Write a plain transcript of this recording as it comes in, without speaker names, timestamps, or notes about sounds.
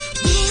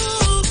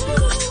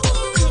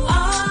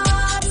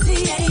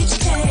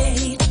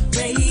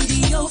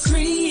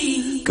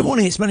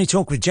Morning, it's Money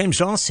Talk with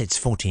James Ross. It's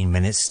 14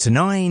 minutes to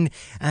 9.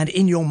 And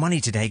in Your Money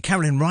today,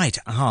 Carolyn Wright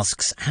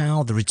asks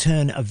how the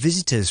return of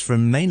visitors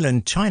from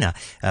mainland China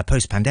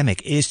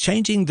post-pandemic is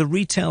changing the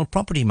retail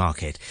property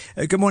market.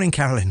 Good morning,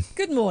 Carolyn.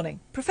 Good morning.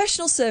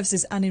 Professional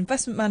services and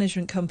investment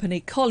management company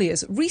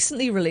Colliers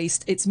recently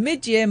released its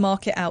mid-year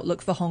market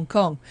outlook for Hong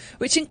Kong,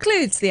 which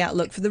includes the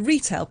outlook for the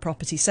retail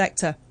property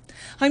sector.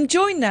 I'm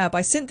joined now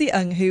by Cynthia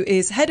Ng, who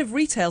is Head of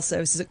Retail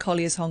Services at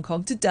Colliers Hong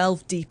Kong, to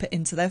delve deeper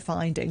into their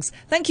findings.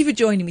 Thank you for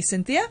joining me,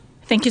 Cynthia.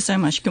 Thank you so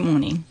much. Good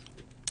morning.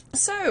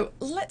 So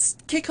let's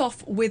kick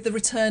off with the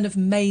return of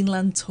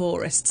mainland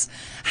tourists.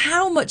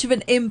 How much of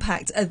an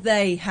impact are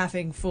they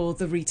having for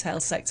the retail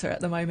sector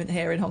at the moment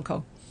here in Hong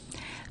Kong?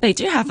 They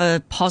do have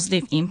a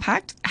positive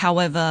impact.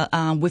 However,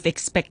 we've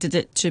expected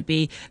it to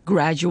be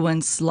gradual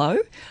and slow.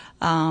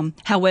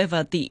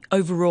 However, the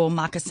overall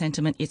market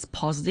sentiment is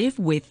positive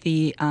with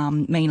the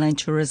mainland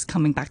tourists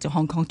coming back to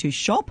Hong Kong to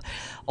shop.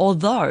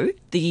 Although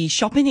the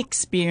shopping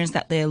experience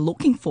that they're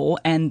looking for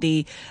and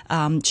the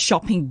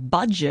shopping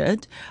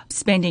budget,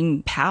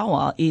 spending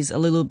power is a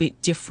little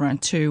bit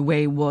different to where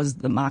it was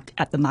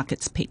at the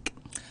market's peak.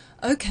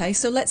 OK,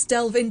 so let's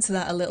delve into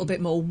that a little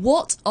bit more.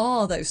 What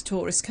are those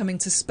tourists coming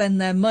to spend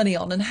their money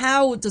on, and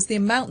how does the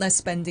amount they're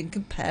spending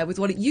compare with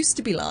what it used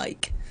to be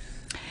like?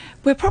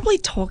 We're probably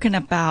talking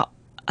about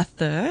a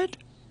third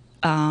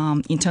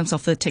in terms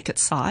of the ticket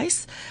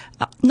size.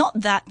 Not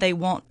that they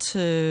want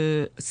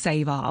to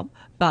save up,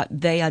 but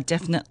they are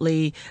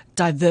definitely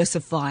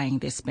diversifying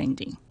their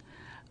spending.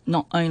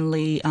 Not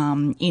only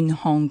in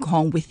Hong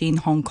Kong, within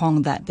Hong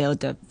Kong, that they'll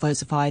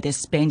diversify their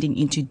spending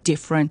into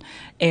different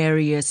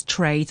areas,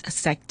 trades,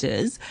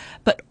 sectors,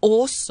 but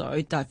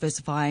also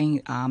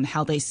diversifying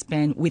how they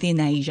spend within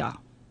Asia,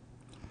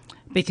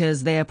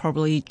 because they're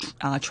probably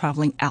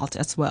traveling out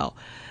as well.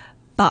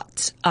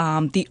 But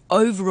the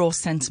overall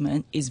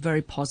sentiment is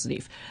very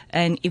positive.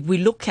 And if we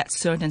look at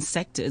certain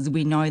sectors,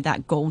 we know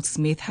that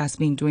Goldsmith has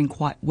been doing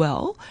quite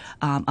well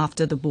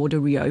after the border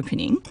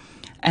reopening.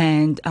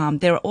 And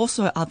there are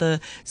also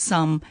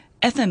some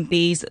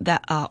F&Bs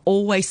that are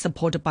always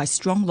supported by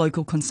strong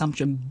local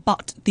consumption,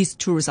 but these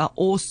tourists are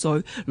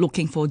also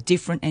looking for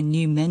different and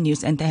new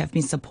menus, and they have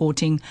been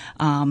supporting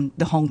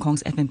the Hong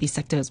Kong's F&B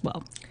sector as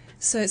well.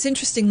 So it's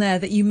interesting there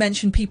that you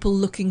mentioned people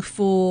looking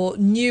for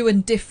new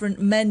and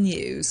different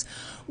menus.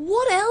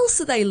 What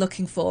else are they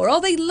looking for? Are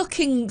they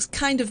looking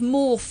kind of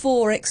more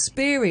for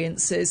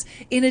experiences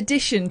in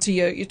addition to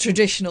your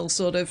traditional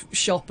sort of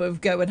shop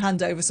of go and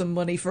hand over some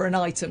money for an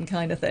item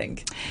kind of thing?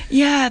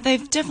 Yeah,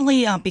 they've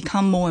definitely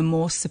become more and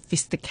more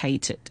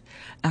sophisticated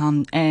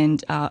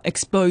and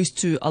exposed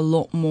to a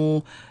lot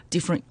more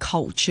different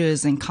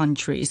cultures and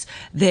countries.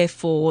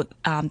 Therefore,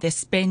 their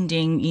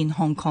spending in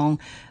Hong Kong,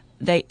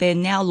 they're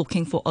now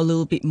looking for a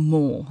little bit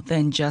more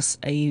than just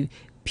a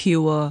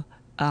pure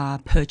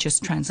purchase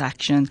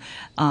transaction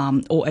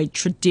or a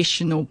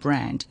traditional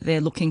brand. They're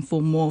looking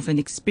for more of an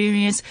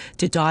experience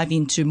to dive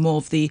into more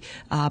of the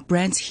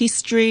brand's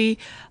history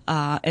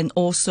and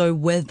also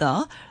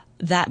whether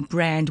that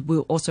brand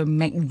will also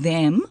make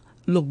them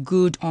look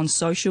good on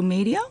social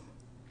media.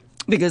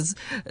 Because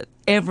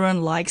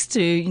everyone likes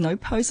to,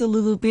 post a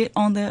little bit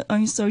on their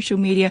own social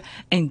media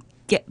and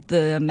get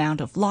the amount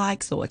of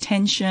likes or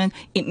attention.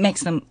 It makes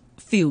them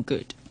feel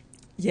good.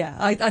 Yeah,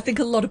 I think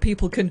a lot of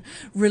people can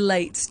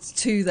relate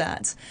to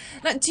that.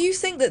 Now, do you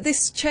think that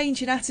this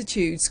change in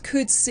attitudes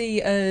could see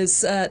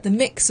as the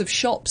mix of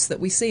shops that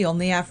we see on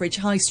the average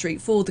high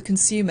street for the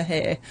consumer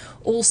here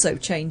also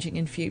changing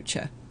in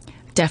future?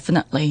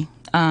 Definitely.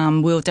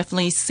 We'll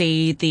definitely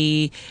see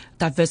the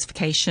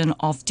diversification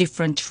of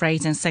different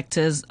trades and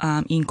sectors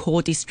in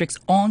core districts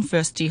on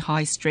First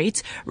High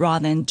Streets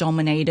rather than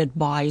dominated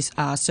by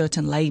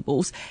certain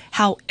labels.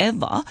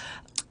 However,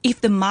 if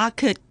the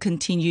market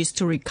continues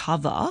to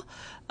recover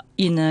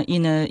in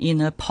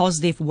a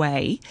positive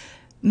way,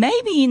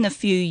 maybe in a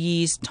few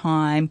years'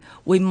 time,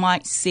 we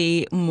might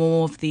see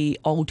more of the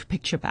old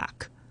picture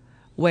back,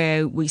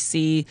 where we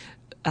see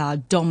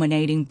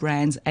dominating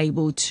brands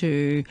able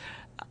to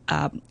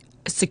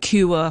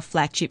secure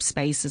flagship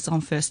spaces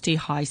on First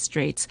High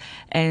Streets,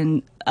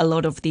 and a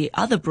lot of the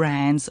other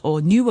brands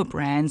or newer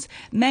brands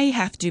may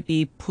have to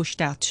be pushed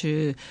out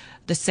to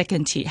the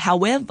second tier.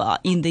 However,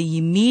 in the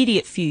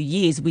immediate few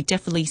years, we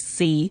definitely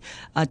see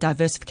a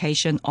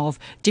diversification of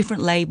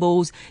different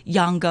labels,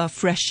 younger,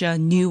 fresher,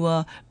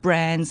 newer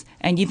brands,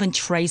 and even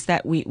trades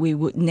that we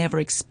would never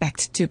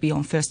expect to be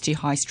on First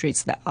High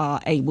Streets that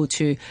are able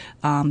to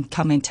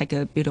come and take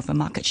a bit of a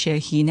market share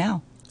here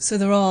now. So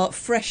there are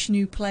fresh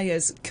new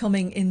players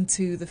coming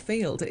into the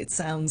field, it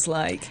sounds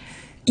like.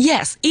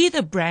 Yes,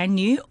 either brand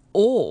new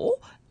or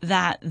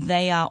that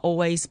they are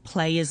always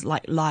players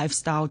like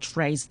lifestyle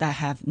trades that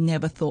have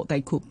never thought they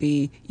could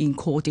be in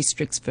core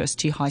districts, First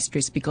High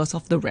Streets because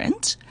of the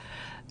rent,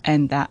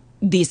 and that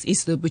this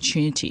is the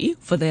opportunity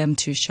for them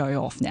to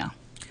show off now.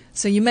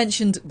 So you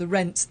mentioned the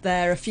rent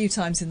there a few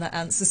times in that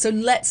answer. So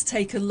let's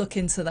take a look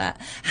into that.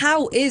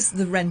 How is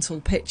the rental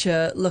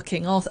picture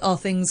looking? Are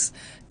things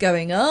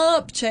going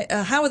up?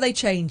 How are they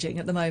changing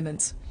at the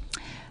moment?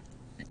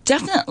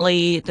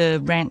 Definitely,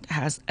 the rent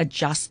has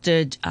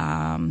adjusted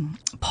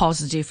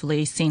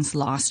positively since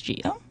last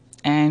year,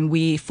 and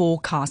we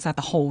forecast that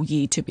the whole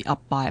year to be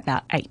up by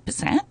about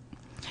 8%.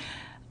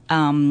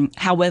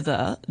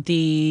 However,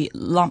 the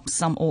lump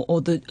sum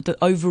or the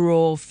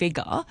overall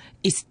figure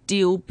is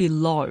still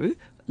below,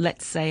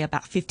 let's say,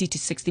 about 50 to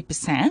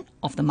 60%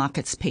 of the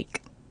market's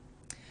peak.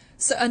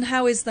 So, and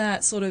how is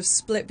that sort of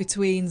split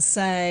between,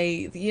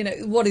 say,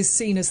 what is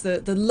seen as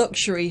the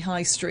luxury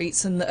high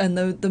streets and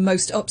the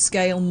most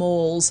upscale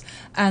malls,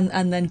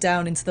 and then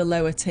down into the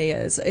lower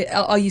tiers?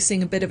 Are you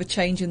seeing a bit of a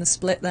change in the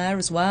split there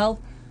as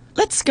well?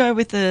 Let's go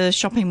with the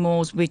shopping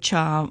malls, which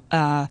are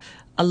a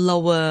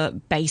lower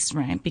base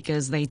rent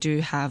because they do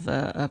have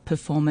a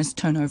performance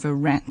turnover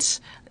rent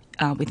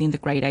within the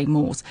grade A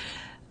malls.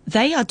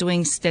 They are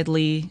doing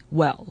steadily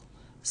well.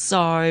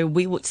 So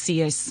we would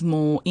see a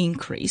small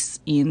increase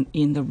in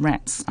the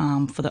rents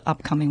for the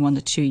upcoming 1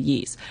 to 2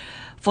 years.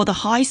 For the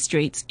high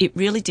streets, it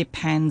really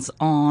depends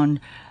on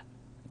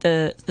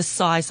the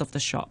size of the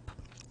shop.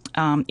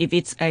 If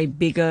it's a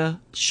bigger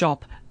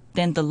shop,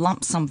 then the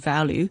lump sum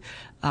value,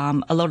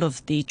 a lot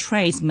of the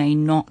trades may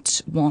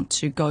not want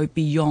to go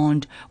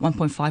beyond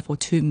 1.5 or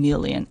 2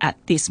 million at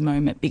this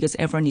moment because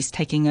everyone is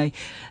taking a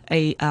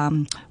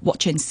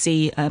watch and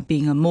see,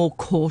 being a more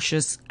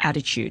cautious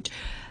attitude.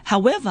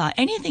 However,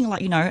 anything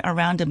like,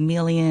 around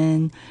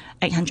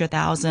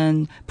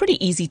 1,800,000,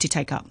 pretty easy to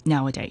take up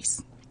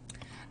nowadays.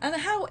 And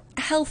how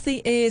healthy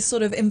is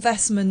sort of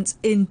investment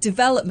in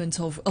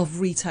development of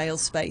retail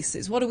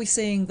spaces? What are we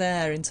seeing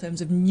there in terms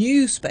of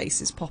new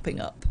spaces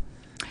popping up?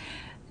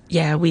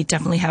 Yeah, we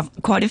definitely have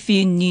quite a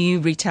few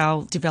new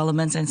retail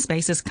developments and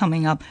spaces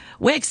coming up.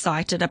 We're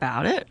excited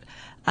about it.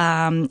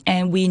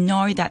 And we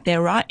know that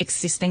there are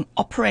existing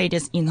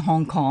operators in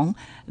Hong Kong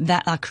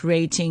that are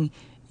creating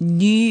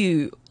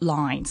new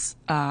lines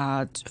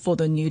for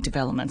the new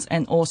developments,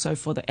 and also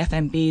for the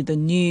F&B, the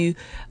new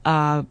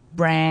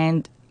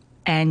brand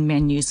and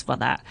menus for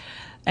that.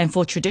 And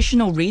for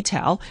traditional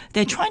retail,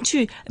 they're trying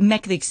to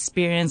make the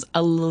experience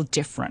a little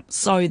different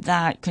so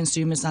that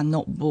consumers are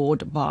not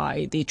bored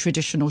by the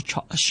traditional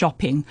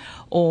shopping,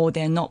 or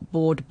they're not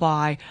bored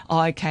by,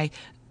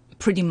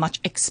 pretty much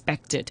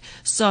expected.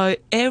 So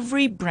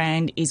every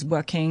brand is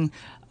working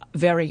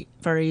very,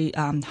 very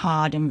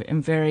hard and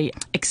very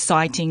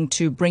exciting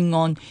to bring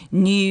on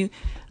new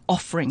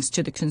offerings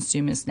to the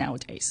consumers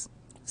nowadays.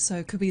 So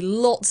it could be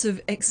lots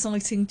of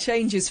exciting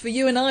changes for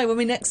you and I when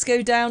we next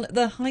go down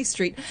the high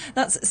street.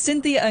 That's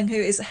Cynthia Ng, who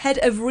is Head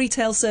of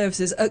Retail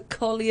Services at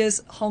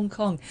Colliers Hong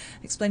Kong,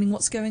 explaining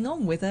what's going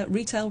on with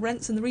retail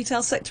rents and the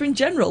retail sector in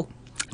general.